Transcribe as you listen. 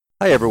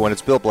Hi everyone,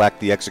 it's Bill Black,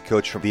 the Exit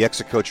Coach from the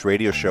Exit Coach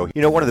Radio Show.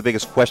 You know, one of the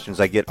biggest questions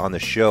I get on the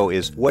show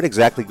is what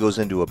exactly goes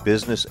into a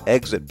business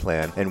exit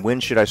plan and when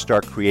should I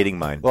start creating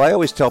mine? Well, I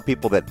always tell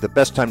people that the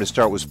best time to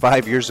start was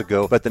 5 years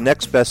ago, but the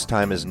next best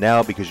time is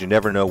now because you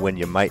never know when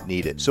you might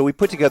need it. So we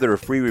put together a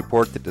free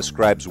report that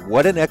describes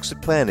what an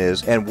exit plan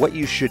is and what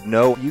you should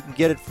know. You can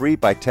get it free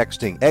by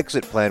texting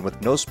exit plan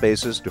with no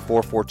spaces to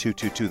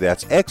 44222.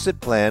 That's exit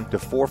plan to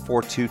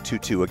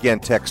 44222. Again,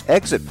 text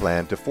exit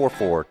plan to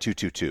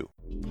 44222.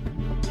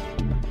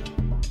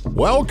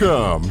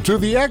 Welcome to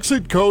the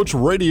Exit Coach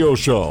Radio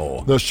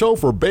Show, the show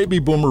for baby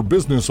boomer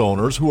business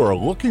owners who are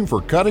looking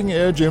for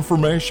cutting-edge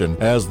information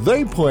as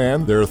they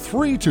plan their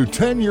 3 to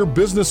 10-year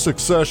business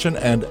succession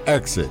and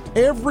exit.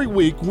 Every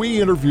week,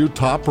 we interview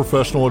top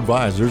professional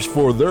advisors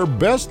for their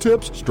best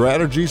tips,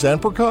 strategies,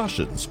 and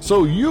precautions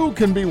so you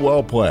can be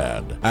well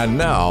planned. And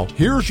now,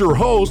 here's your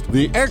host,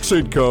 the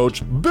Exit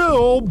Coach,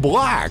 Bill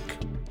Black.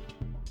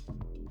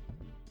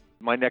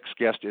 My next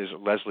guest is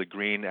Leslie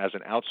Green. As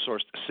an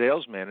outsourced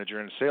sales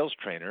manager and sales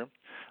trainer,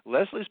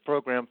 Leslie's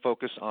program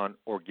focuses on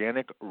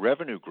organic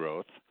revenue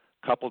growth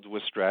coupled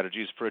with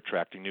strategies for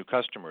attracting new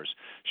customers.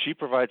 She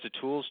provides the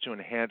tools to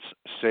enhance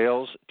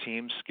sales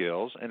team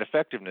skills and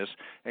effectiveness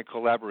and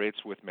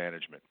collaborates with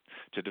management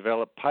to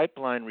develop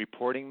pipeline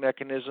reporting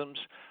mechanisms,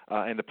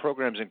 and the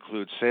programs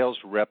include sales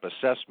rep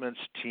assessments,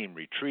 team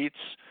retreats,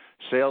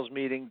 sales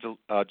meeting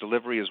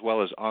delivery, as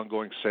well as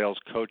ongoing sales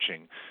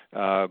coaching.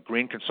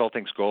 Green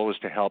Consulting's goal is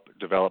to help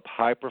develop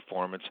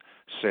high-performance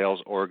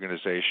sales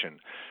organization.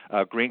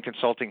 Green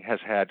Consulting has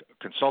had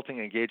consulting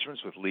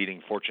engagements with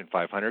leading Fortune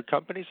 500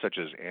 companies such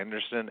as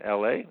Andersen,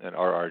 LA, an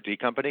RRD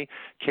company,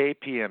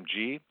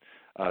 KPMG,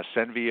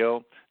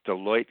 Senvio,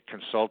 Deloitte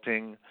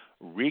Consulting,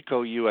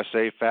 Rico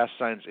USA, Fast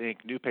Signs Inc.,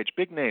 NewPage,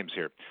 big names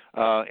here.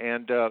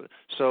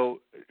 So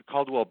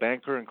Caldwell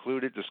Banker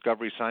included,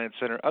 Discovery Science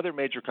Center, other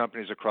major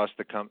companies across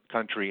the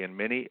country in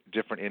many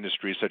different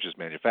industries such as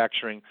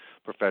manufacturing,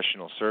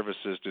 professional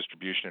services,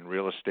 distribution, and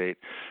real estate.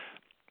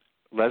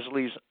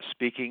 Leslie's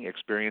speaking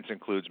experience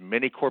includes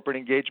many corporate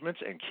engagements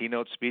and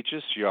keynote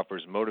speeches. She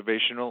offers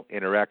motivational,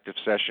 interactive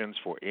sessions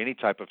for any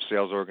type of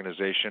sales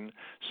organization,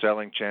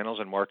 selling channels,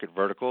 and market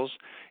verticals.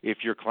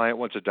 If your client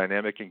wants a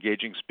dynamic,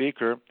 engaging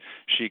speaker,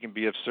 she can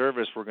be of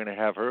service. We're going to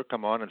have her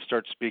come on and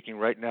start speaking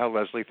right now.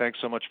 Leslie, thanks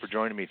so much for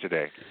joining me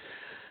today.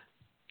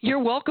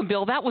 You're welcome,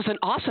 Bill. That was an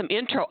awesome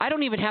intro. I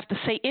don't even have to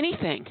say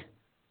anything.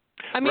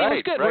 I mean, right, it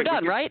was good. Right. We're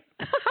done, right?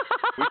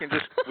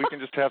 we can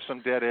just have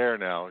some dead air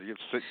now.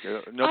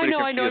 I know.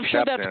 I'm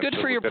sure that's good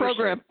for your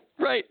program.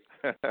 Right.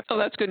 Oh,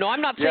 that's good. No,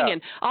 I'm not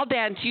singing. Yeah. I'll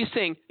dance. You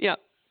sing. Yeah.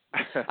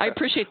 I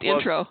appreciate the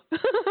intro.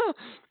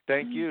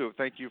 Thank you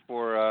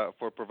for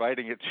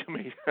providing it to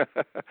me.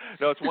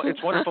 No,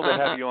 it's wonderful to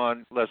have you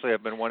on, Leslie.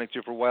 I've been wanting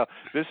to for a while.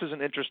 This is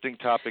an interesting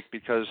topic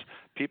because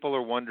people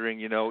are wondering,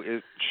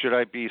 should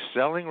I be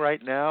selling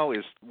right now?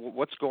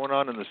 What's going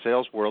on in the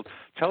sales world?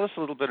 Tell us a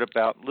little bit,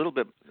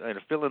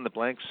 fill in the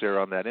blanks there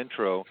on that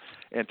intro,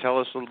 and tell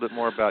us a little bit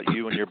more about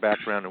you and your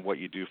background and what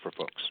you do for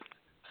folks.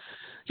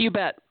 You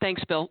bet.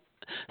 Thanks, Bill.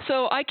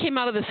 So I came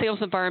out of the sales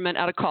environment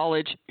out of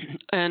college,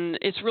 and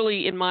it's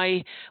really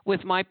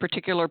with my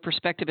particular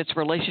perspective, it's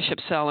relationship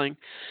selling.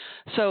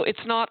 So it's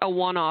not a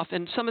one-off,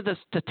 and some of the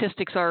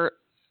statistics are,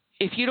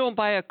 if you don't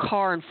buy a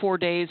car in 4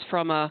 days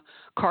from a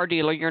car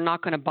dealer, you're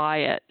not going to buy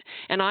it.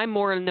 And I'm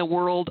more in the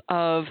world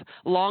of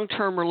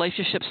long-term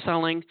relationship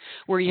selling,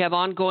 where you have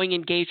ongoing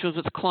engagements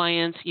with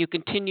clients. You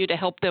continue to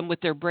help them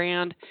with their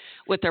brand,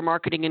 with their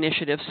marketing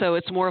initiatives. So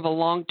it's more of a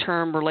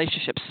long-term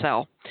relationship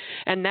sell.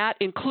 And that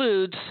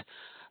includes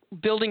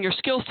building your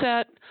skill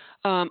set,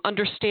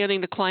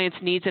 understanding the client's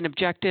needs and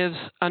objectives,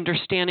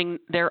 understanding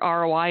their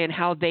ROI and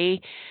how they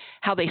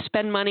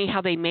spend money,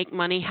 how they make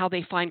money, how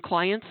they find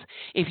clients.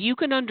 If you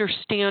can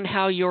understand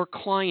how your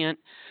client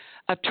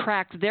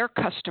attract their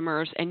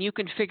customers and you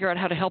can figure out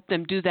how to help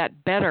them do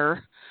that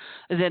better,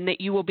 then that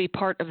you will be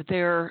part of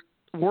their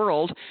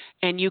world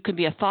and you can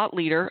be a thought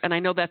leader. And I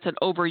know that's an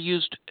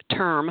overused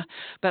term,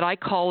 but I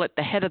call it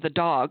the head of the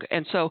dog.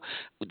 And so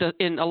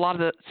in a lot of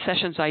the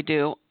sessions I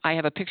do, I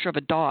have a picture of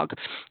a dog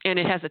and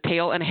it has a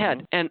tail and a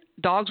head. And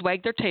dogs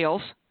wag their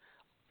tails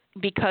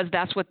because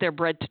that's what they're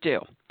bred to do.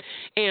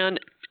 And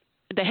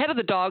the head of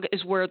the dog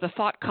is where the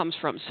thought comes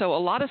from. So a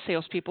lot of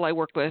salespeople I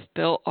work with,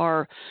 Bill,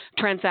 are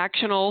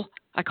transactional.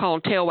 I call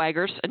them tail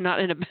waggers, and not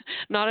in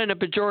a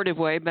pejorative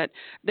way, but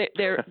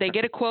they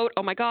get a quote.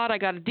 Oh my God, I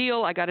got a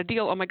deal.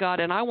 Oh my God,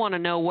 and I want to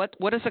know what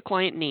does the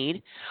client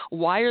need?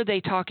 Why are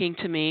they talking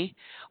to me?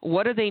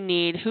 What do they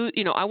need?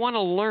 I want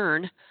to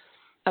learn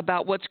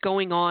about what's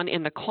going on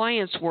in the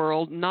client's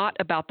world, not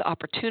about the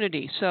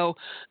opportunity. So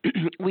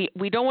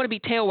we don't want to be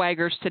tail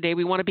waggers today.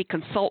 We want to be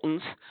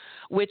consultants,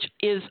 which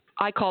is,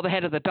 I call the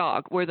head of the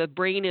dog, where the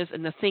brain is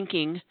in the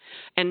thinking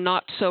and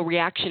not so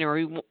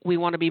reactionary. We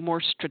want to be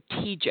more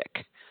strategic.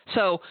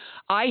 So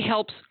I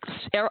help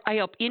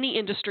any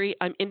industry.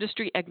 I'm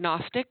industry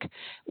agnostic,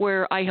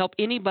 where I help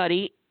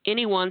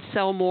anyone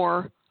sell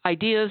more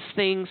ideas,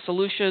 things,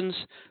 solutions,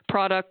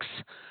 products,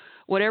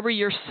 whatever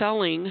you're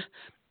selling.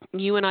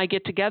 you and I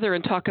get together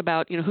and talk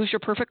about, who's your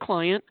perfect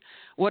client,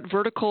 what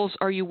verticals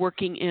are you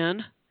working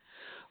in,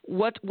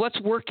 what's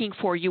working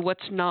for you,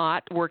 what's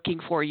not working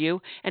for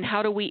you, and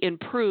how do we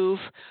improve,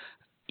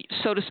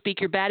 so to speak,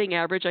 your batting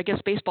average. I guess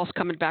baseball's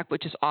coming back,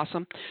 which is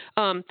awesome.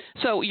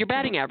 So your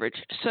batting average.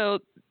 So,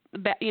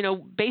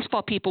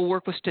 baseball people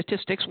work with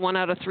statistics. 1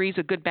 out of 3 is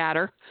a good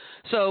batter.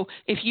 So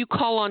if you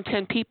call on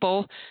 10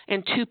 people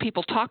and 2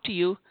 people talk to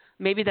you,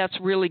 maybe that's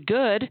really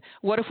good.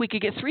 What if we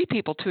could get 3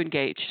 people to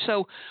engage?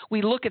 So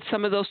we look at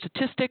some of those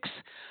statistics.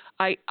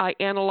 I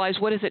analyze,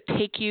 what does it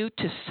take you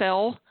to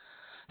sell?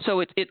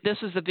 So this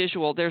is the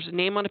visual. There's a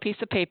name on a piece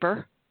of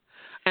paper,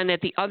 and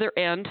at the other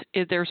end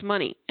there's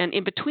money. And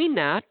in between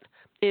that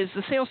is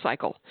the sales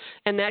cycle.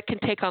 And that can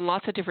take on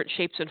lots of different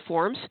shapes and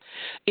forms.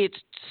 It's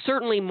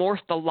certainly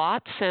morphed a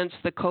lot since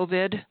the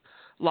COVID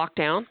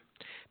lockdown,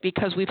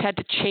 because we've had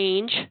to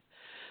change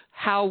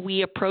how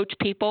we approach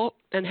people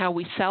and how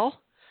we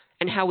sell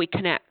and how we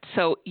connect.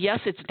 So yes,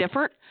 it's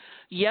different.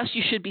 Yes,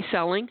 you should be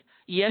selling.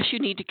 Yes, you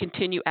need to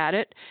continue at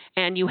it,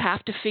 and you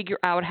have to figure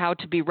out how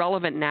to be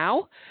relevant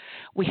now.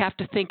 We have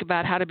to think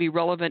about how to be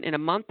relevant in a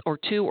month or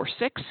 2 or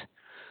 6,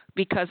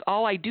 because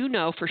all I do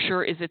know for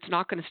sure is it's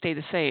not going to stay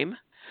the same,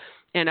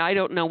 and I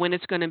don't know when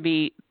it's going to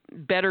be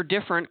better,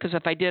 different, because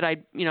if I did,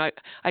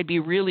 I'd be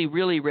really,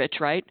 really rich,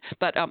 right?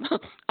 But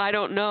I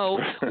don't know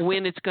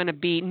when it's going to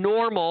be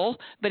normal,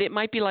 but it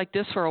might be like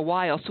this for a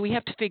while. So we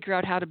have to figure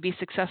out how to be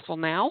successful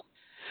now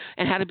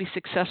and how to be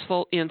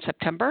successful in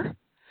September,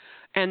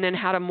 and then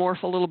how to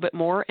morph a little bit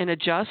more and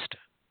adjust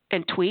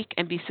and tweak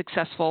and be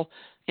successful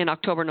in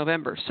October,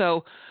 November.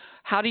 So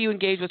how do you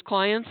engage with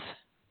clients?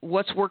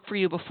 What's worked for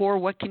you before?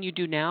 What can you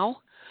do now?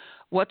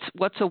 What's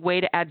a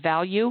way to add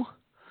value?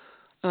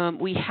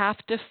 We have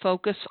to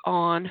focus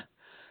on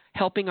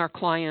helping our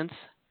clients,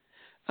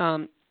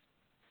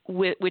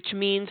 which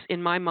means,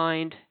 in my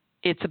mind,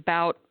 it's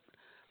about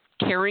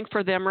caring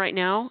for them right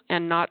now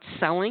and not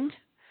selling.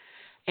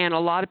 And a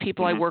lot of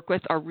people I work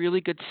with are really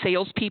good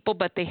salespeople,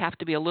 but they have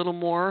to be a little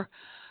more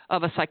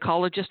of a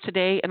psychologist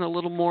today and a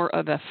little more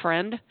of a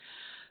friend,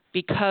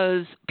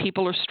 because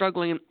people are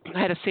struggling. I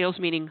had a sales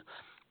meeting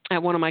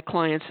at one of my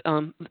clients,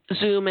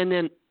 Zoom, and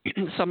then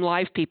some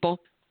live people.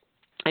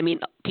 I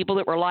mean, people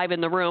that were live in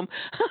the room.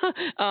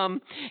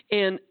 And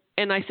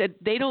I said,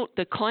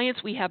 the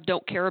clients we have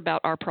don't care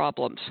about our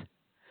problems.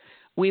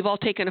 We've all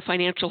taken a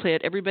financial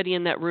hit. Everybody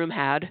in that room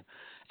had.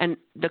 And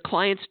the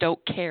clients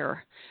don't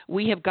care.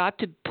 We have got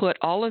to put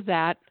all of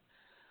that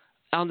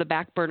on the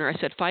back burner. I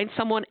said, find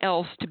someone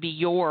else to be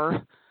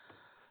your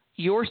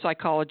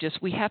psychologist.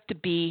 We have to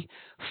be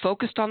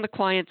focused on the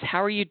clients.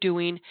 How are you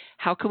doing?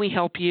 How can we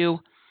help you?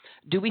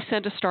 Do we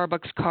send a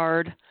Starbucks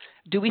card?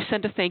 Do we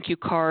send a thank you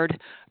card?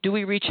 Do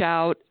we reach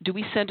out? Do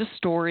we send a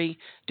story?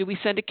 Do we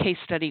send a case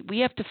study? We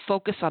have to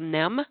focus on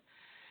them,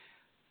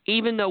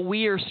 even though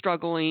we are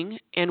struggling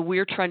and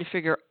we're trying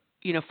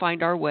to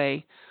find our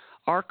way.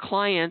 Our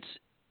clients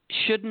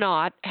should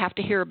not have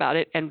to hear about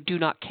it and do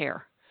not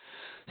care.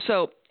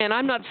 So, and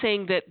I'm not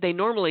saying that they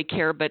normally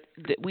care, but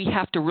that we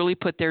have to really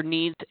put their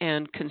needs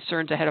and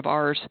concerns ahead of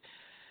ours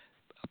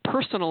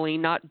personally,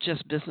 not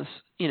just business,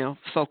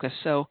 focus.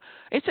 So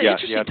it's an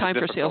interesting time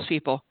for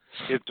salespeople.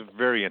 It's a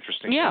very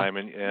interesting time,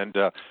 and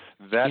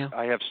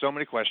I have so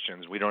many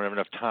questions. We don't have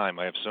enough time.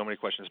 I have so many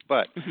questions,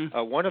 but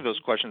one of those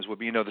questions would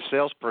be, the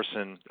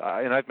salesperson,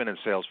 and I've been in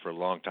sales for a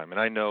long time, and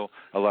I know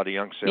a lot of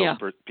young sales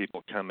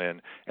people come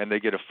in, and they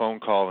get a phone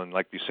call, and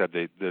like you said,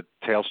 the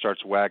tail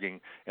starts wagging,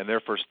 and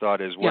their first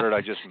thought is, what did I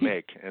just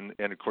make? And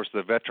of course,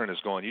 the veteran is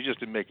going, you just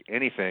didn't make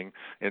anything,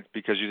 and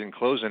because you didn't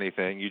close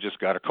anything, you just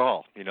got a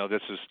call.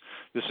 This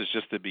is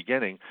just the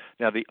beginning.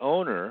 Now, the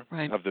owner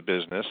of the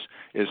business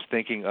is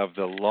thinking of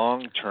the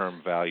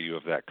long-term value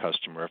of that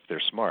customer if they're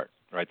smart,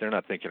 right? They're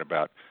not thinking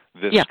about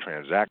this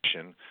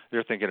transaction.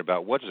 They're thinking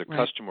about, what is a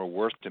customer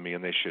worth to me,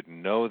 and they should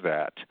know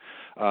that.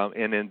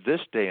 And in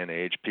this day and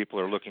age, people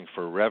are looking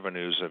for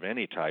revenues of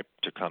any type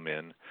to come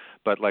in.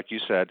 But like you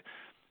said,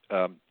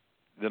 the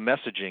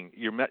messaging,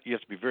 you have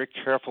to be very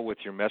careful with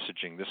your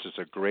messaging. This is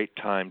a great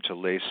time to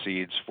lay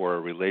seeds for a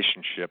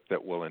relationship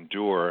that will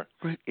endure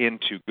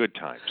into good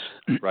times,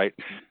 right?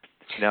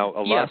 Now,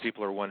 a lot of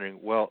people are wondering,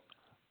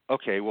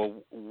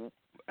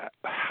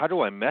 how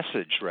do I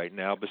message right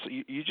now? But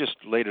you just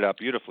laid it out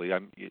beautifully.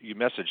 You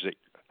messaged it.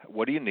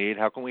 What do you need?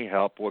 How can we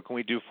help? What can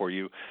we do for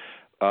you?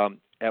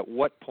 At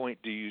what point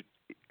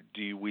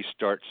do we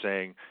start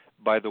saying,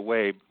 by the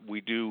way,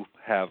 we do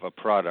have a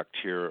product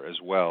here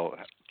as well.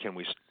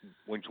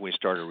 When can we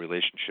start a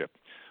relationship?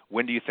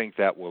 When do you think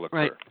that will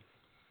occur?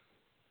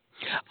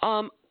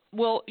 Right.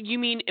 Well, you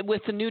mean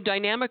with the new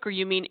dynamic, or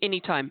you mean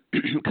anytime?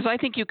 Because I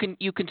think you can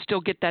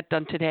still get that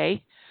done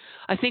today.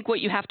 I think what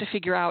you have to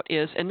figure out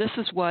is, and this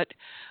is what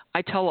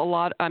I tell a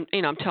lot. I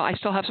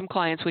still have some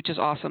clients, which is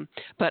awesome,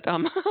 but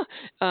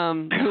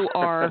who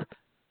are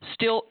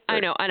still. I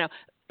know,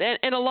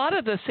 and a lot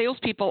of the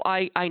salespeople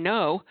I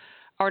know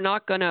are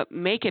not going to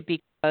make it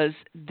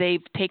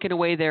they've taken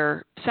away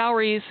their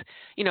salaries,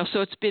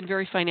 so it's been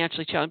very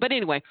financially challenging. But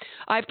anyway,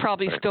 I've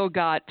probably still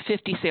got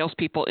 50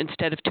 salespeople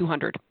instead of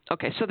 200.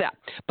 Okay, so that.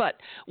 But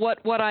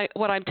what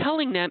I'm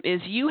telling them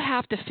is you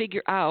have to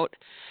figure out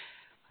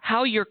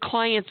how your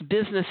client's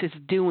business is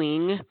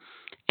doing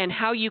and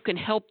how you can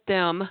help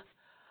them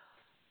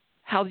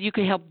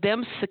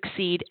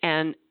succeed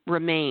and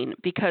remain.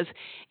 Because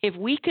if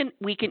we can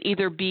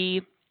either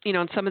be,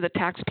 and some of the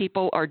tax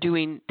people are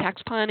doing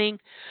tax planning.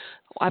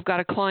 I've got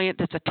a client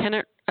that's a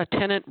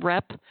tenant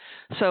rep.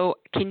 So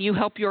can you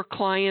help your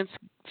clients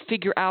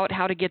figure out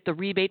how to get the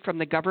rebate from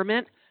the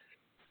government?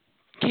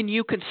 Can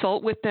you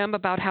consult with them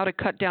about how to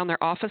cut down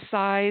their office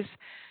size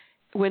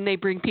when they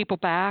bring people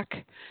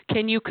back?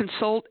 Can you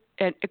consult,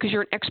 because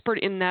you're an expert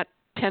in that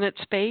tenant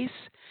space,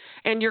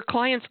 and your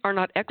clients are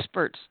not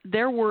experts.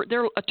 They're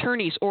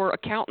attorneys or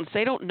accountants.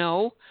 They don't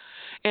know.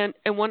 And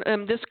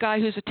this guy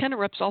who's a tenant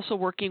rep is also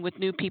working with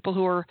new people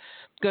who are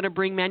going to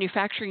bring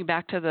manufacturing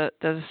back to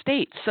the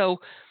States. So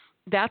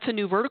that's a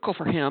new vertical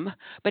for him.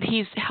 But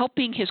he's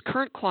helping his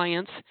current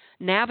clients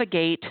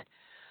navigate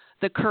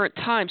the current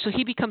time. So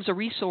he becomes a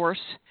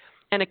resource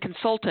and a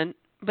consultant,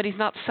 but he's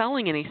not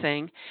selling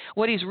anything.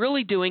 What he's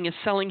really doing is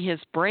selling his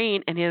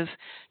brain and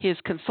his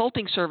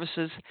consulting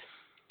services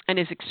and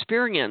his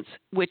experience,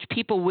 which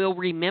people will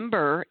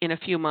remember in a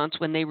few months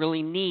when they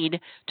really need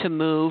to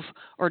move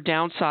or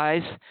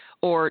downsize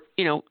or,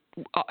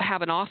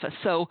 have an office.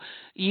 So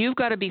you've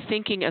got to be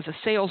thinking as a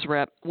sales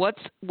rep, what's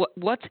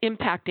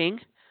impacting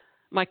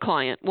my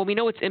client? Well, we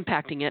know it's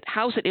impacting it.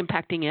 How's it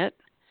impacting it?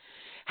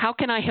 How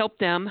can I help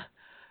them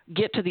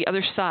get to the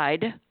other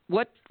side?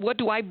 What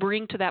do I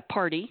bring to that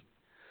party?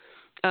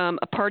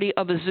 A party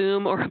of a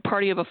Zoom or a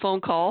party of a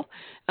phone call?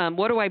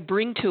 What do I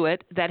bring to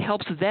it that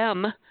helps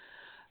them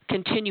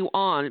continue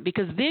on?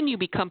 Because then you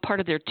become part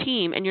of their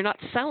team and you're not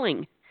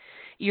selling.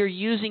 You're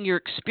using your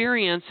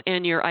experience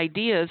and your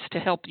ideas to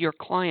help your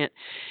client.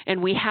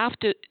 And we have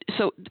to,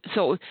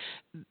 so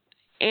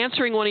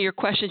answering one of your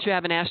questions you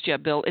haven't asked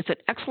yet, Bill, it's an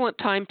excellent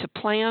time to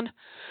plan.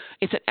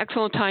 It's an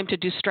excellent time to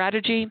do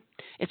strategy.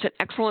 It's an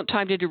excellent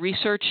time to do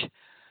research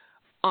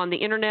on the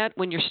internet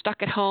when you're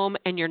stuck at home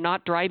and you're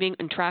not driving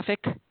in traffic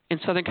in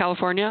Southern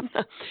California.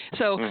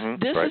 So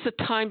this is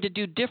a time to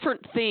do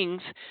different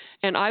things,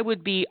 and I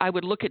would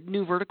look at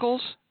new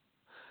verticals.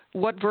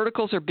 What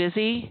verticals are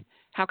busy?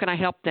 How can I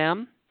help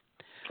them?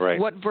 Right.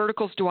 What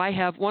verticals do I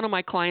have? One of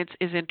my clients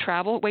is in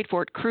travel. Wait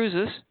for it,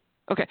 cruises.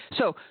 Okay,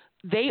 so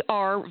they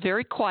are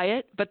very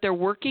quiet, but they're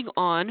working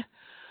on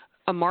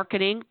a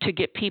marketing to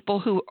get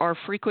people who are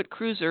frequent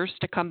cruisers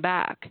to come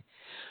back.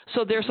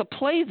 So there's a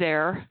play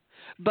there,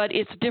 but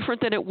it's different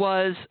than it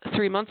was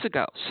 3 months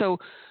ago. So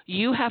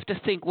you have to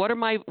think, what are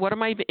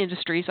my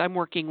industries I'm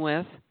working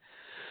with?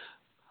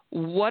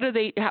 Where do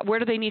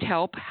they need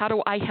help? How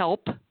do I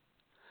help?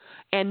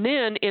 And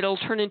then it'll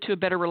turn into a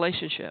better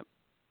relationship,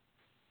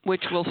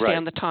 which will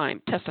stand the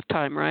test of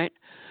time, right?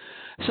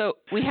 So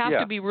we have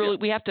to be really,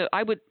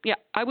 I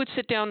would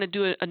sit down and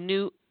do a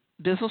new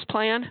business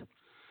plan,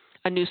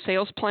 a new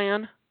sales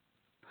plan.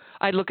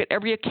 I'd look at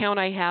every account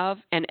I have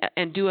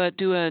and do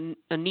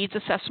a needs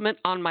assessment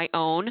on my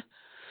own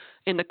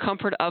in the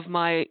comfort of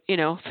my,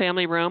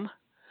 family room.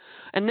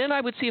 And then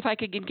I would see if I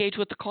could engage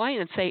with the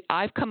client and say,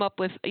 I've come up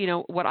with,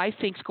 what I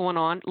think's going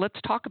on. Let's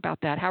talk about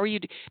that. How are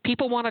you?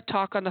 People want to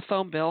talk on the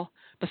phone, Bill,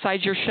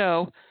 besides your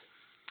show.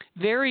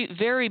 Very,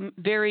 very,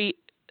 very,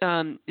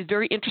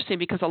 very interesting,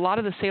 because a lot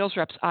of the sales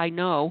reps I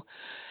know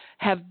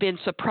have been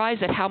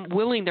surprised at how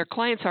willing their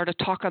clients are to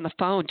talk on the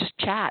phone, just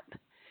chat.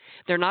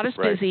 They're not as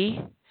busy.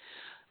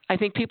 I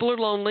think people are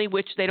lonely,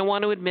 which they don't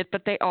want to admit,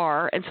 but they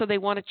are, and so they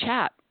want to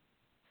chat.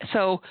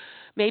 So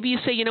maybe you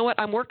say,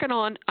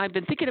 I've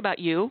been thinking about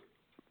you,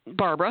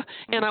 Barbara,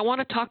 and I want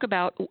to talk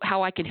about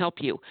how I can help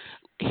you.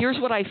 Here's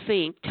what I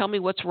think. Tell me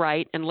what's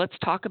right, and let's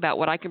talk about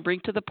what I can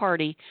bring to the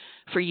party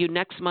for you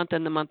next month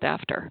and the month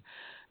after,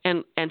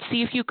 and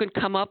see if you can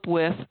come up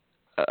with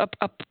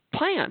a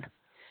plan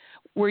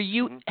where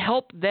you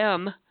help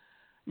them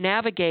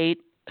navigate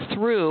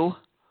through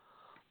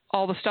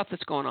all the stuff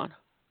that's going on.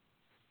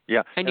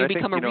 Yeah, and you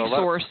become a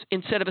resource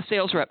instead of a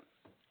sales rep.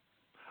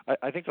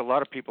 I think a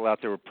lot of people out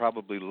there would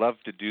probably love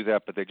to do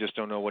that, but they just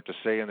don't know what to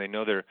say, and they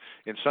know they're,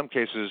 in some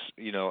cases,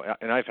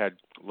 and I've had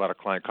a lot of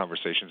client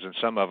conversations, and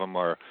some of them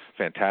are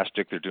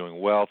fantastic. They're doing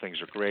well. Things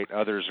are great.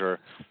 Others are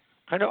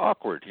kind of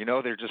awkward.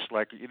 They're just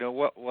like,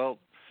 well,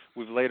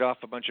 we've laid off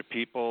a bunch of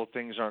people.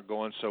 Things aren't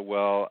going so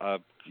well.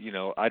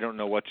 I don't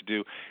know what to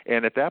do.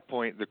 And at that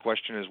point, the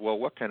question is, well,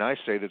 what can I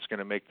say that's going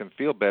to make them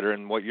feel better?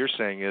 And what you're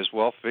saying is,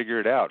 well, figure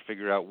it out.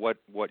 Figure out what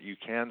you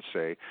can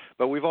say.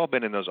 But we've all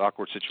been in those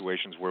awkward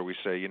situations where we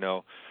say,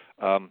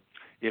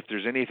 if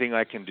there's anything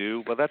I can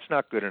do, well, that's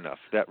not good enough.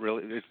 That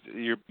really,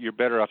 you're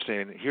better off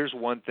saying, here's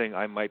one thing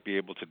I might be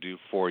able to do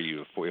for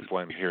you, if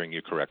I'm hearing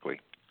you correctly.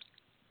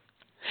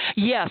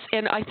 Yes,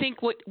 and I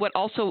think what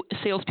also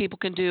salespeople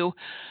can do,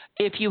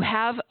 if you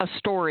have a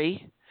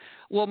story,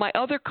 well, my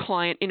other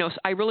client,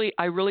 I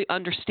really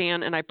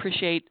understand and I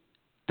appreciate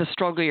the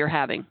struggle you're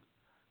having.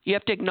 You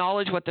have to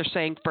acknowledge what they're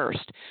saying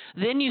first.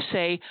 Then you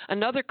say,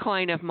 another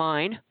client of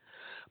mine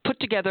put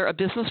together a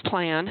business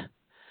plan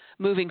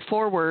moving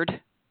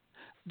forward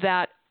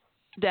that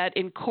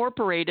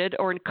incorporated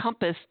or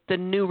encompassed the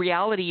new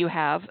reality you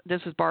have.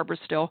 This is Barbara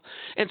still.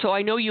 And so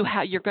I know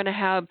you're going to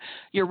have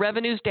your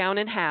revenues down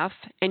in half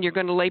and you're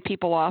going to lay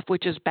people off,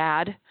 which is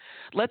bad.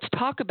 Let's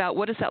talk about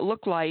what does that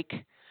look like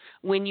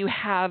when you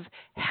have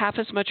half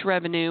as much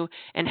revenue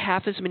and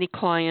half as many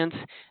clients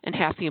and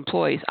half the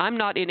employees. I'm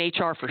not in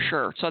HR for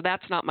sure, so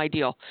that's not my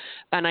deal.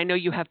 And I know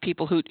you have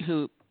people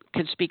who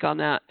can speak on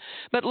that.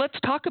 But let's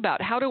talk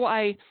about how do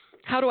I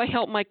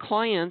help my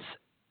clients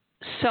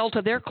sell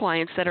to their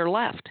clients that are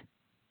left.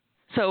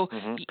 So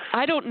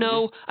I don't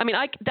know. I mean,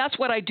 that's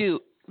what I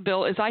do,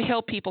 Bill, is I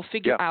help people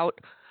figure out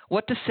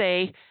what to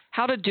say,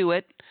 how to do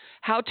it,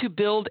 how to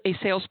build a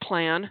sales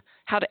plan,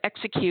 how to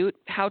execute,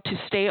 how to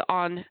stay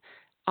on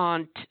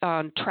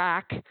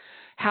track,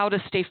 how to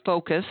stay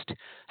focused,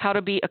 how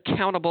to be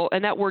accountable.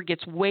 And that word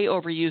gets way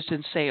overused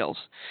in sales.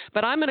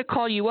 But I'm going to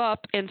call you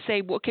up and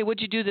say, okay,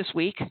 what'd you do this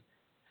week?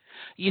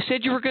 You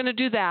said you were going to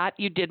do that.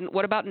 You didn't.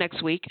 What about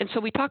next week? And so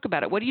we talk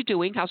about it. What are you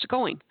doing? How's it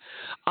going?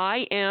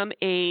 I am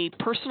a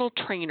personal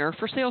trainer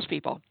for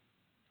salespeople.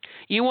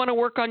 You want to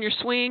work on your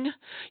swing.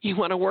 You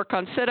want to work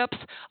on sit-ups.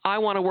 I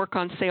want to work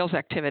on sales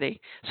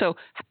activity. So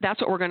that's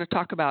what we're going to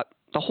talk about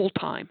the whole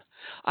time.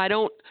 I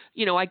don't,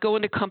 I go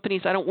into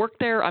companies. I don't work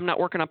there. I'm not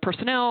working on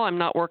personnel. I'm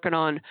not working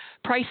on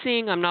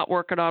pricing. I'm not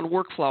working on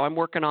workflow. I'm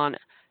working on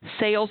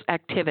sales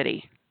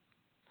activity.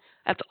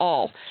 That's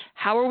all.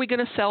 How are we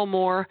going to sell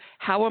more?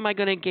 How am I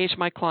going to engage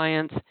my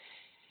clients?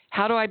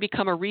 How do I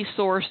become a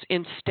resource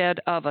instead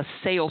of a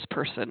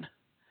salesperson?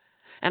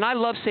 And I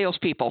love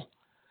salespeople.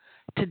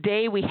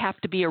 Today we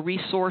have to be a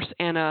resource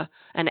and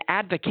an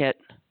advocate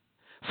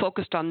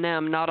focused on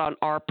them, not on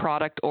our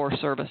product or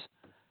service.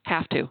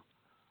 Have to.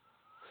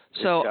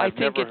 So I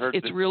think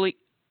it's really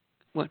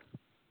what?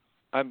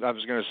 I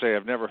was going to say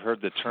I've never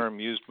heard the term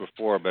used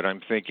before, but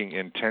I'm thinking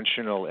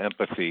intentional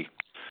empathy.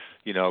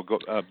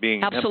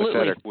 Being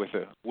Absolutely.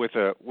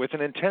 empathetic with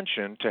an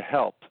intention to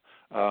help.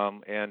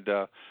 And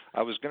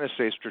I was going to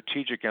say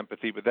strategic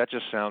empathy, but that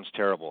just sounds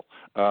terrible.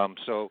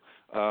 So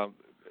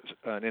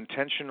an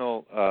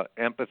intentional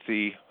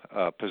empathy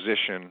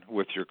position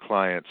with your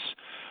clients,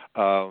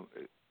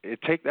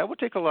 that would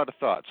take a lot of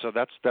thought. So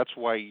that's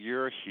why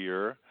you're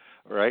here,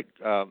 right,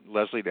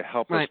 Leslie, to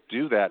help us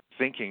do that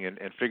thinking and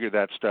figure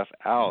that stuff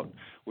out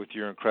with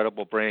your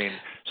incredible brain.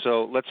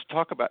 So let's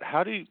talk about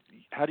how do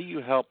you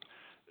help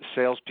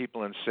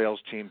salespeople and sales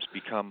teams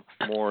become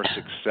more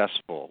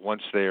successful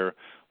once they're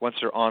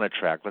on a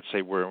track. Let's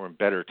say we're in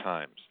better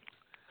times.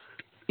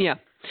 Yeah,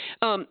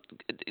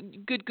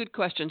 good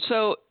question.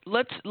 So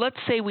let's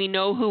say we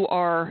know who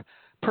our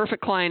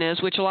perfect client is,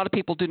 which a lot of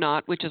people do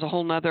not, which is a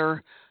whole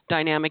nother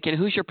dynamic. And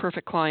who's your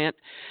perfect client?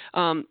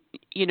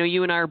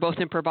 You and I are both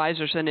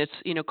improvisers, and it's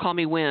call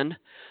me when.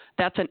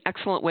 That's an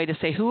excellent way to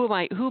say who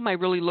am I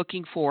really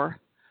looking for?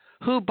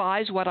 Who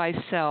buys what I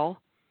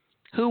sell?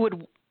 Who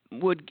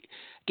would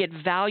get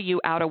value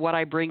out of what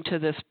I bring to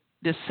this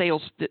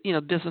sales,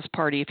 business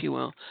party, if you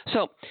will.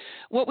 So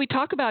what we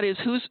talk about is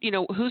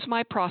who's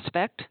my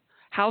prospect?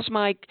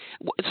 The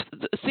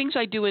things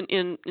I do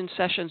in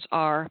sessions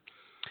are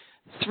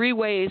two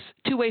ways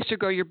to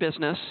grow your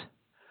business,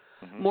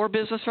 more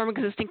business from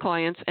existing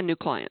clients and new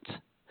clients.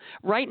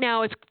 Right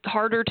now it's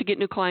harder to get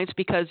new clients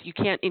because you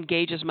can't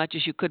engage as much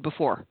as you could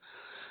before.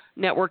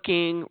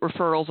 Networking,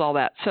 referrals, all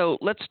that. So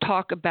let's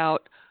talk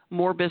about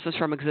more business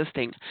from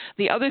existing.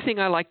 The other thing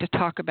I like to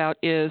talk about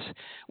is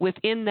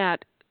within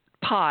that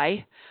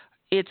pie,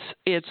 it's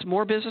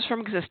more business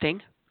from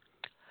existing,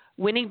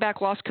 winning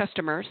back lost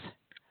customers,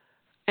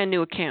 and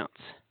new accounts.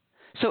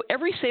 So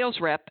every sales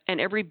rep and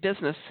every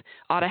business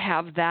ought to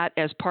have that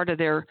as part of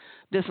their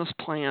business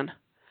plan.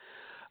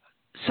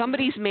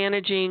 Somebody's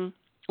managing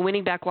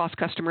winning back lost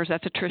customers,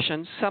 that's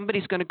attrition.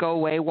 Somebody's going to go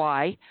away.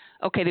 Why?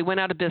 Okay, they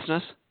went out of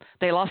business.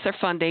 They lost their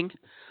funding.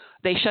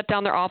 They shut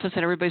down their office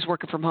and everybody's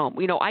working from home.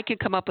 I can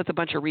come up with a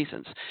bunch of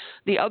reasons.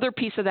 The other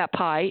piece of that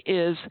pie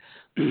is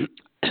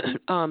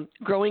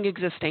growing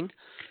existing.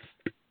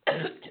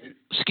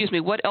 Excuse me.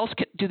 What else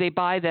do they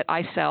buy that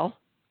I sell?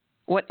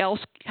 What else?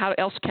 How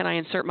else can I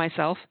insert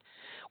myself?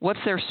 What's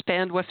their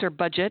spend? What's their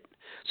budget?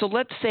 So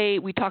let's say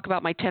we talk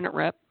about my tenant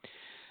rep.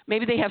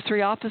 Maybe they have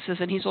 3 offices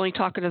and he's only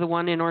talking to the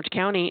one in Orange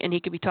County and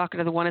he could be talking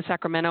to the one in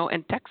Sacramento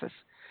and Texas.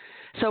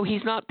 So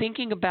he's not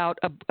thinking about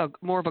a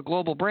more of a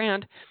global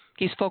brand.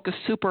 He's focused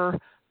super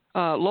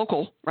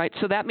local, right?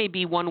 So that may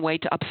be one way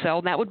to upsell,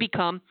 and that would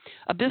become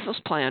a business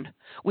plan.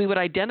 We would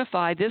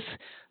identify this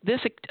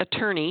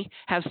attorney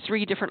has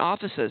 3 different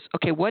offices.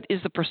 Okay, what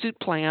is the pursuit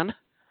plan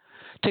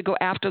to go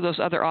after those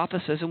other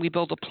offices? And we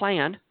build a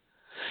plan,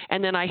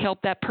 and then I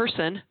help that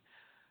person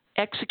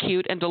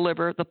execute and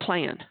deliver the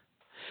plan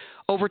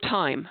over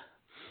time.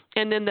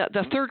 And then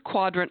the third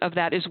quadrant of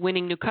that is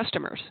winning new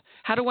customers.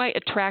 How do I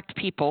attract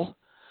people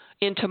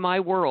into my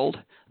world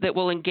that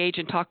will engage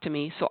and talk to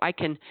me so I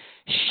can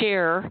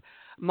share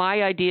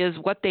my ideas,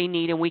 what they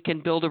need, and we can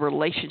build a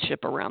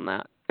relationship around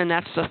that? And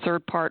that's the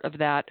third part of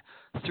that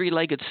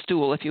three-legged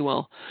stool, if you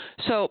will.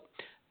 So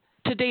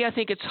today I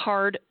think it's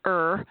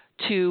harder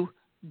to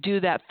do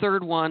that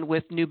third one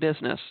with new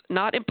business.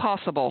 Not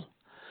impossible.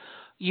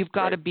 You've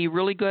got to be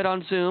really good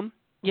on Zoom.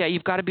 Yeah,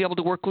 you've got to be able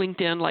to work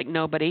LinkedIn like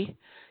nobody.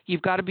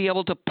 You've got to be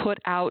able to put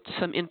out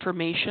some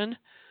information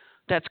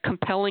that's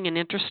compelling and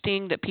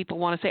interesting that people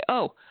want to say,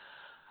 oh,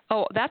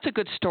 that's a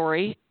good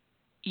story.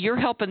 You're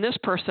helping this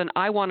person.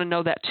 I want to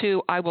know that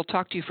too. I will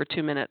talk to you for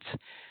 2 minutes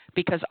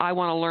because I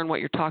want to learn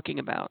what you're talking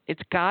about.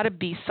 It's got to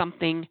be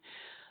something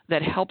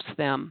that helps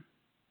them,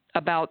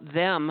 about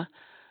them,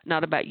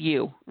 not about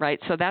you, right?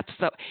 So that's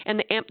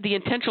the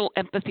intentional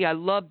empathy. I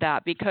love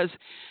that because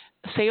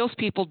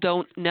salespeople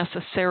don't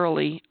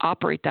necessarily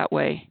operate that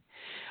way.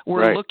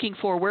 We're looking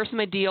for, where's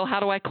my deal? How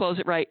do I close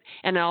it right?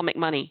 And then I'll make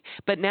money.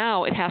 But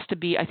now it has to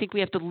be, I think we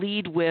have to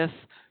lead with,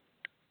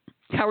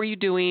 how are you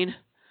doing?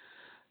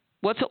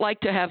 What's it like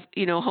to have,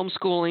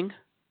 homeschooling?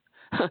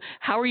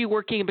 How are you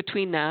working in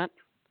between that?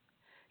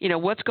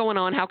 What's going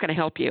on? How can I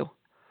help you?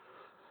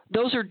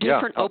 Those are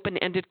different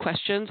open-ended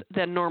questions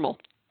than normal.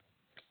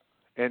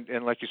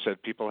 And like you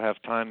said, people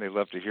have time. They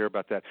love to hear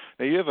about that.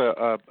 Now, you have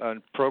a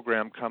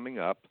program coming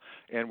up,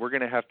 and we're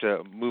going to have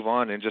to move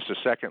on in just a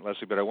second,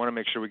 Leslie, but I want to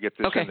make sure we get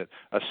this in. That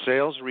a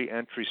sales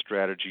reentry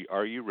strategy,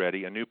 Are You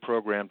Ready? A new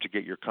program to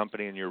get your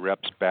company and your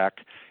reps back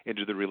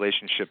into the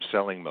relationship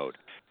selling mode.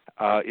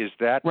 Is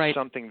that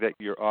something that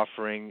you're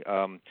offering?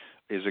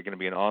 Is it going to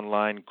be an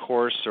online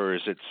course, or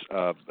is it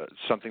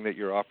something that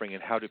you're offering,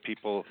 and how do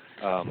people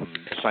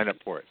sign up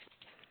for it?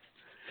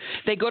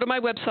 They go to my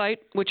website,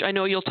 which I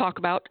know you'll talk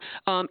about.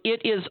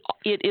 It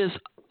is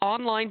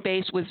online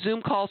based with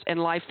Zoom calls and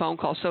live phone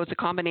calls, so it's a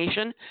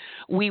combination.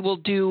 We will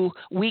do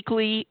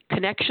weekly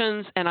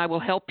connections, and I will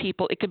help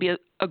people. It could be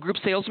a group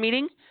sales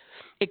meeting.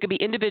 It could be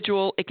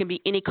individual. It can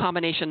be any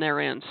combination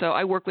therein. So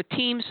I work with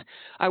teams.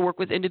 I work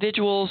with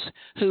individuals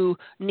who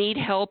need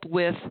help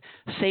with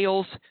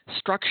sales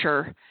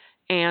structure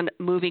and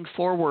moving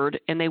forward,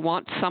 and they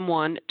want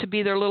someone to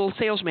be their little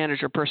sales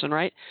manager person,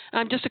 right?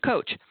 I'm just a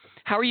coach.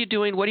 How are you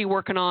doing? What are you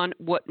working on?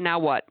 Now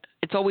what?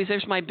 It's always,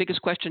 there's my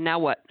biggest question, now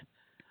what?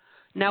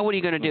 Now what are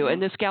you going to do?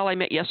 And this gal I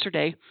met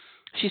yesterday,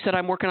 she said,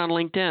 I'm working on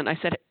LinkedIn. I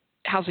said,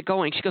 how's it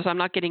going? She goes, I'm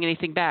not getting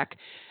anything back.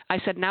 I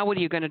said, now what are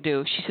you going to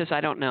do? She says,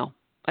 I don't know.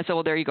 I said,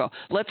 well, there you go.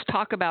 Let's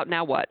talk about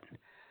now what?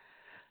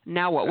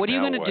 Now what? What are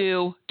you going to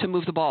do to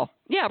move the ball?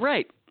 Yeah,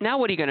 right. Now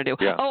what are you going to do?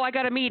 Yeah. Oh, I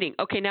got a meeting.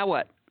 Okay, now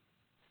what?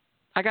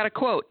 I got a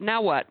quote.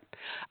 Now what?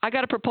 I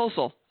got a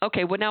proposal.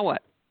 Okay, well, now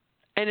what?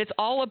 And it's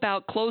all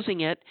about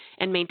closing it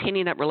and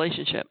maintaining that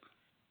relationship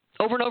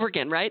over and over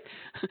again, right?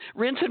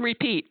 Rinse and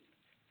repeat.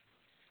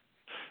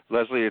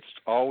 Leslie, it's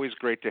always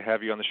great to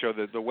have you on the show.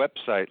 The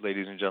website,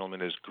 ladies and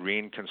gentlemen, is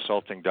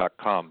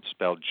greenconsulting.com,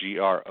 spelled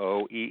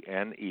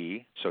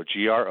Grone, so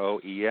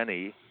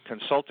Grone,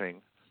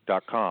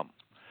 consulting.com.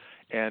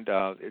 And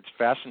it's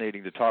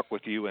fascinating to talk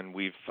with you, and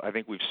I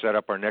think we've set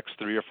up our next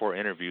 3 or 4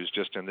 interviews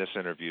just in this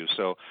interview.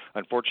 So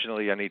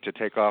unfortunately, I need to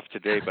take off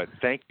today, but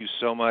thank you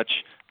so much.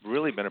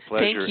 Really been a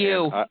pleasure. Thank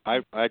you.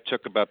 And I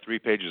took about 3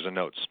 pages of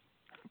notes.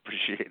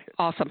 Appreciate it.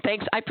 Awesome.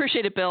 Thanks. I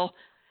appreciate it, Bill.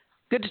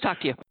 Good to talk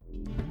to you.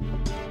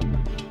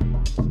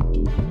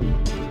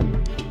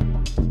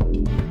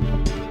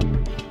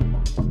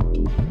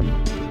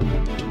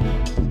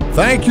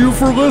 Thank you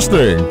for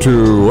listening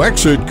to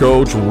Exit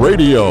Coach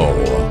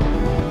Radio.